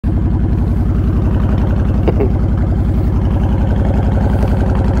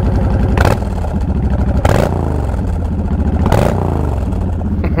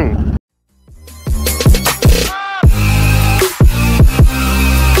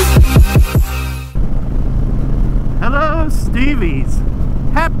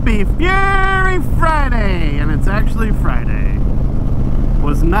Happy Fury Friday! And it's actually Friday.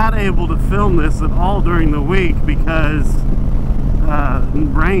 Was not able to film this at all during the week because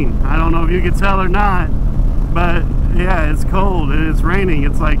rain. I don't know if you can tell or not, but yeah, it's cold and it's raining.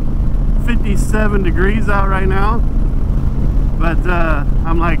 It's like 57 degrees out right now. But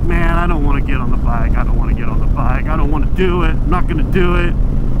I'm like, man, I don't want to get on the bike. I don't want to get on the bike. I don't want to do it. I'm not going to do it.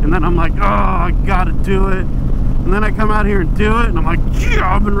 And then I'm like, oh, I got to do it. And then I come out here and do it. And I'm like,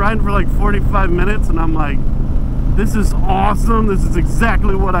 yeah, I've been riding for like 45 minutes. And I'm like, this is awesome. This is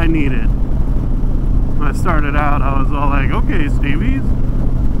exactly what I needed. When I started out, I was all like, okay, Stevie,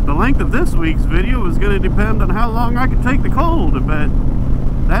 the length of this week's video is going to depend on how long I can take the cold. But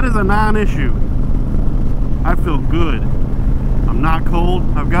that is a non-issue. I feel good. I'm not cold.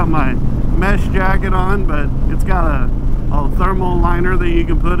 I've got my mesh jacket on, but it's got a thermal liner that you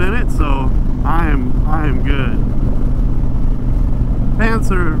can put in it, so I am good.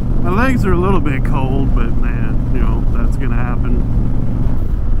 My legs are a little bit cold, but man, you know, that's gonna happen.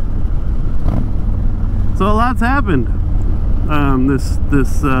 So a lot's happened this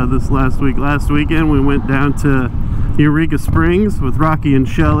last week. Last weekend we went down to Eureka Springs with Rocky and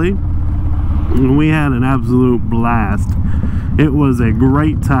Shelly, and we had an absolute blast. It was a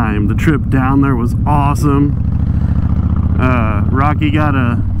great time. The trip down there was awesome. Rocky got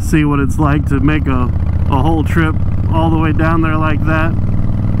to see what it's like to make a whole trip all the way down there like that,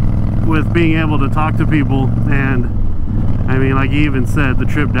 with being able to talk to people. And I mean, like he even said, the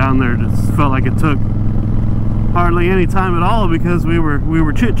trip down there just felt like it took hardly any time at all because we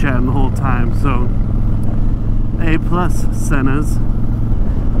were chit-chatting the whole time. So A+ Sennas.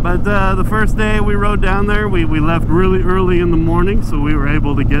 But the first day we rode down there, we left really early in the morning, so we were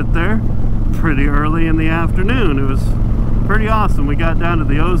able to get there pretty early in the afternoon. It was pretty awesome. We got down to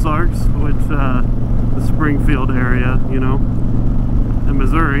the Ozarks, which the Springfield area, you know, in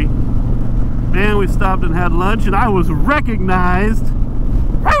Missouri. And we stopped and had lunch, and I was recognized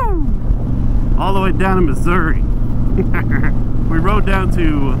all the way down in Missouri. We rode down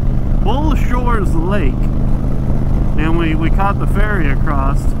to Bull Shores Lake. And we caught the ferry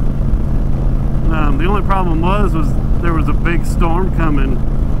across. The only problem was there was a big storm coming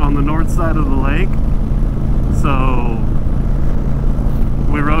on the north side of the lake. So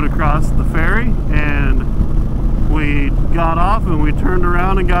we rode across the ferry and we got off and we turned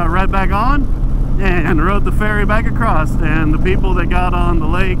around and got right back on and rode the ferry back across. And the people that got on the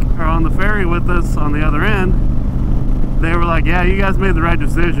lake or on the ferry with us on the other end, they were like, yeah, you guys made the right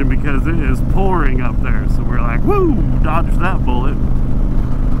decision because it is pouring up there. So we're like, woo, dodged that bullet.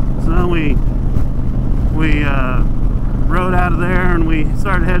 So we rode out of there and we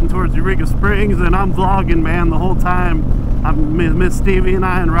started heading towards Eureka Springs, and I'm vlogging, man, the whole time. Miss Stevie and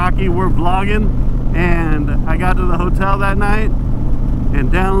I and Rocky were vlogging, and I got to the hotel that night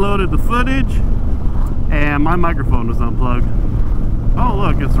and downloaded the footage, and my microphone was unplugged. Oh,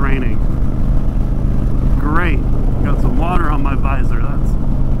 look, it's raining. Great. Got some water on my visor. That's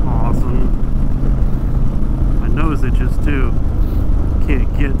awesome. My nose itches too.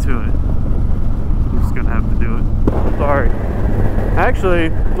 Can't get to it. I'm just gonna have to do it. Sorry. Actually,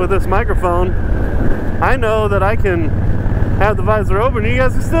 with this microphone, I know that I can have the visor open and you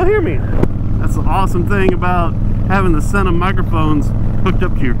guys can still hear me. That's the awesome thing about having the Senna microphones hooked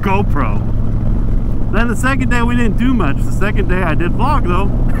up to your GoPro. Then the second day we didn't do much. The second day I did vlog though.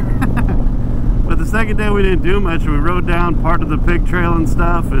 But the second day we didn't do much. We rode down part of the pig trail and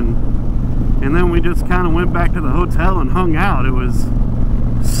stuff, and then we just kind of went back to the hotel and hung out. It was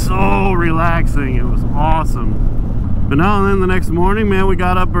so relaxing. It was awesome. But now and then the next morning, man, we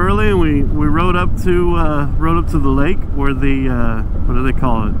got up early and we rode up to the lake where the what do they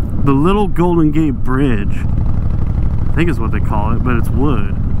call it? The Little Golden Gate Bridge, I think is what they call it, but it's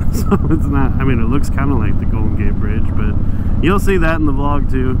wood. So it's not, I mean, it looks kind of like the Golden Gate Bridge, but you'll see that in the vlog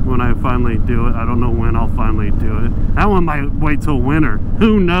too when I finally do it. I don't know when I'll finally do it. That one might wait till winter.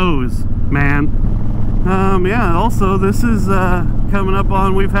 Who knows, man? Yeah, also this is coming up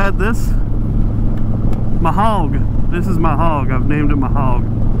on, we've had this Mahog. This is Mahog. I've named it Mahog.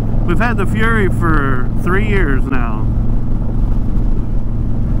 We've had the Fury for 3 years now.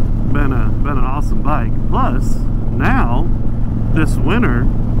 Been an awesome bike. Plus, now this winter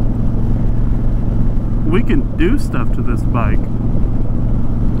we can do stuff to this bike.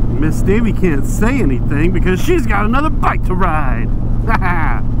 Miss Stevie can't say anything because she's got another bike to ride.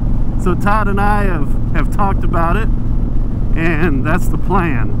 So Todd and I have talked about it, and that's the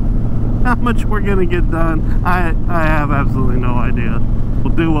plan. How much we're gonna get done, I have absolutely no idea.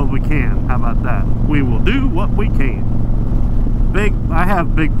 We'll do what we can. How about that? We will do what we can. I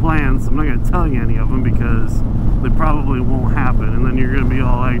have big plans. I'm not going to tell you any of them because they probably won't happen. And then you're going to be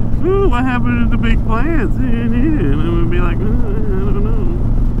all like, ooh, what happened to the big plans? And I'm going to be like, I don't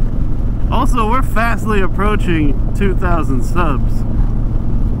know. Also, we're fastly approaching 2,000 subs.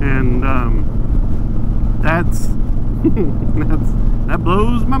 And that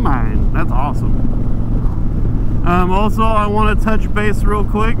blows my mind. That's awesome. Also, I want to touch base real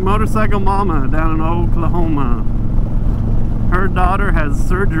quick. Motorcycle Mama down in Oklahoma. Her daughter has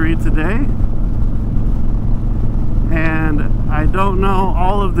surgery today. And I don't know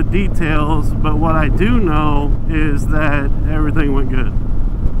all of the details, but what I do know is that everything went good.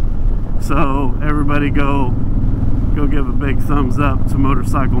 So everybody go give a big thumbs up to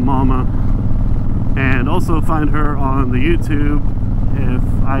Motorcycle Mama. And also find her on the YouTube. If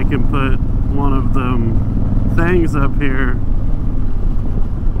I can put one of them things up here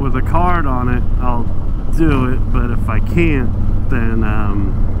with a card on it, I'll do it. But if I can't, then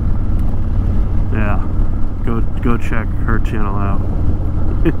yeah, go check her channel out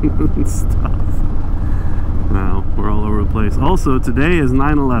and stuff. Wow, we're all over the place. Also, today is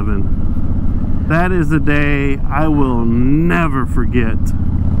 9/11. That is a day I will never forget.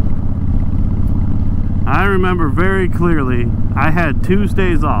 I remember very clearly, I had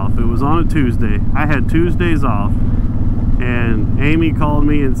Tuesdays off. It was on a Tuesday. I had Tuesdays off. And Amy called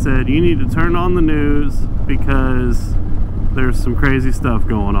me and said, you need to turn on the news because there's some crazy stuff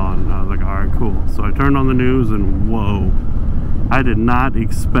going on. And I was like, all right, cool. So I turned on the news and whoa. I did not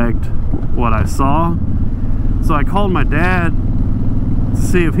expect what I saw. So I called my dad to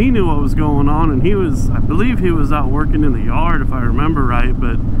see if he knew what was going on. And he was, I believe he was out working in the yard if I remember right.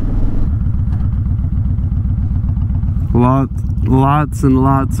 But lots and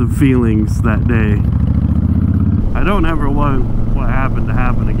lots of feelings that day. I don't ever want what happened to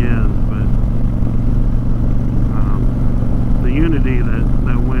happen again, but the unity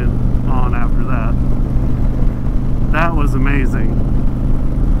that went on after that was amazing.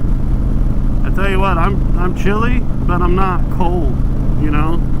 I tell you what, I'm chilly, but I'm not cold, you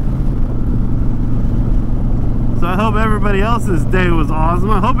know? So I hope everybody else's day was awesome.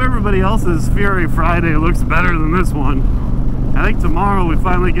 I hope everybody else's Fury Friday looks better than this one. I think tomorrow we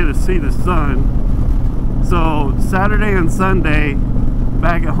finally get to see the sun. So Saturday and Sunday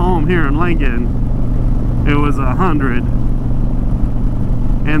back at home here in Lincoln, it was 100.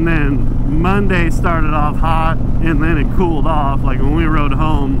 And then Monday started off hot and then it cooled off. Like when we rode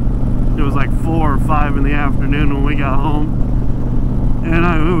home, it was like 4 or 5 in the afternoon when we got home. And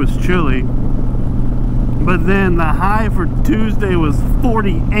it was chilly. But then the high for Tuesday was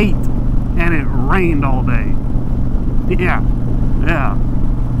 48 and it rained all day. Yeah.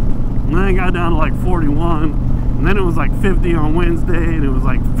 And then it got down to like 41. And then it was like 50 on Wednesday and it was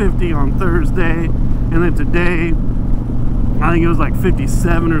like 50 on Thursday. And then today, I think it was like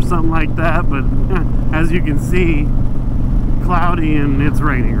 57 or something like that. But as you can see, cloudy and it's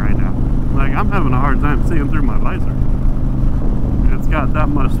raining right now. Like I'm having a hard time seeing through my visor. It's got that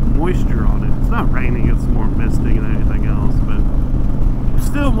much moisture on it. It's not raining, it's more misting than anything else, but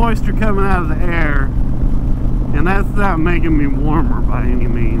still moisture coming out of the air, and that's not making me warmer by any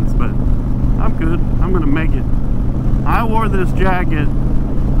means, but I'm good. I'm gonna make it. I wore this jacket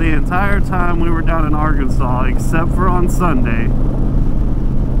the entire time we were down in Arkansas, except for on Sunday.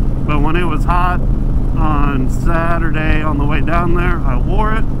 But when it was hot on Saturday on the way down there, I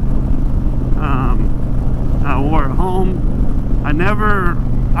wore it. I wore it home.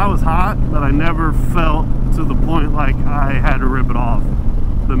 I was hot, but I never felt to the point like I had to rip it off.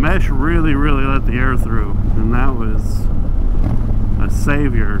 The mesh really let the air through, and that was a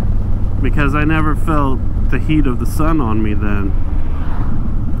savior because I never felt the heat of the sun on me then.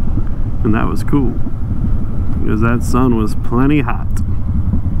 And that was cool because that sun was plenty hot.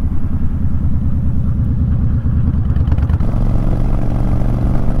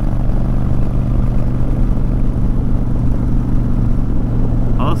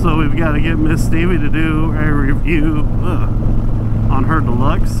 Also, we've got to get Miss Stevie to do a review on her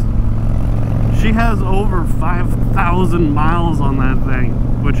Deluxe. She has over 5,000 miles on that thing,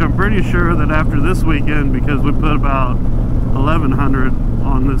 which I'm pretty sure that after this weekend, because we put about 1,100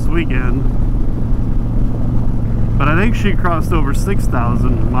 on this weekend, but I think she crossed over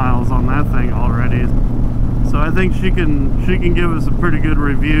 6,000 miles on that thing already. So I think she can give us a pretty good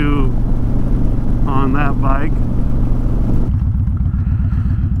review on that bike.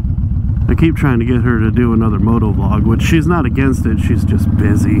 I keep trying to get her to do another moto vlog, which she's not against it, she's just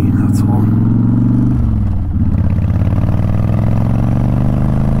busy, that's all.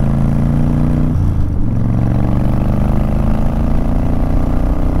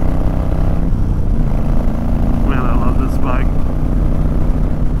 Man, I love this bike.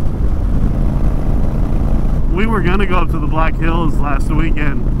 were gonna go up to the Black Hills last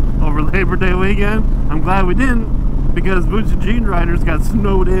weekend over Labor Day weekend. I'm glad we didn't, because Boots and Jean Riders got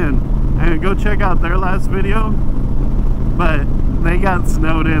snowed in. And go check out their last video, but they got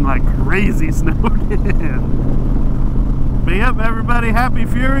snowed in like crazy snowed in. But yep, everybody, happy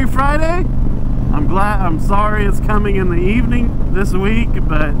Fury Friday. I'm sorry it's coming in the evening this week,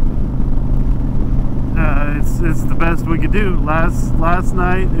 but it's the best we could do. Last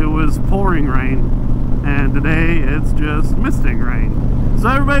night it was pouring rain, and today it's just misting rain. So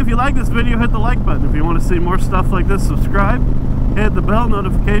everybody, if you like this video, hit the like button. If you want to see more stuff like this, subscribe. Hit the bell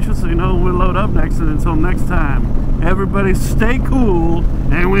notification so you know when we load up next. And until next time, everybody stay cool,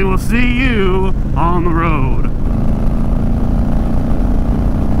 and we will see you on the road.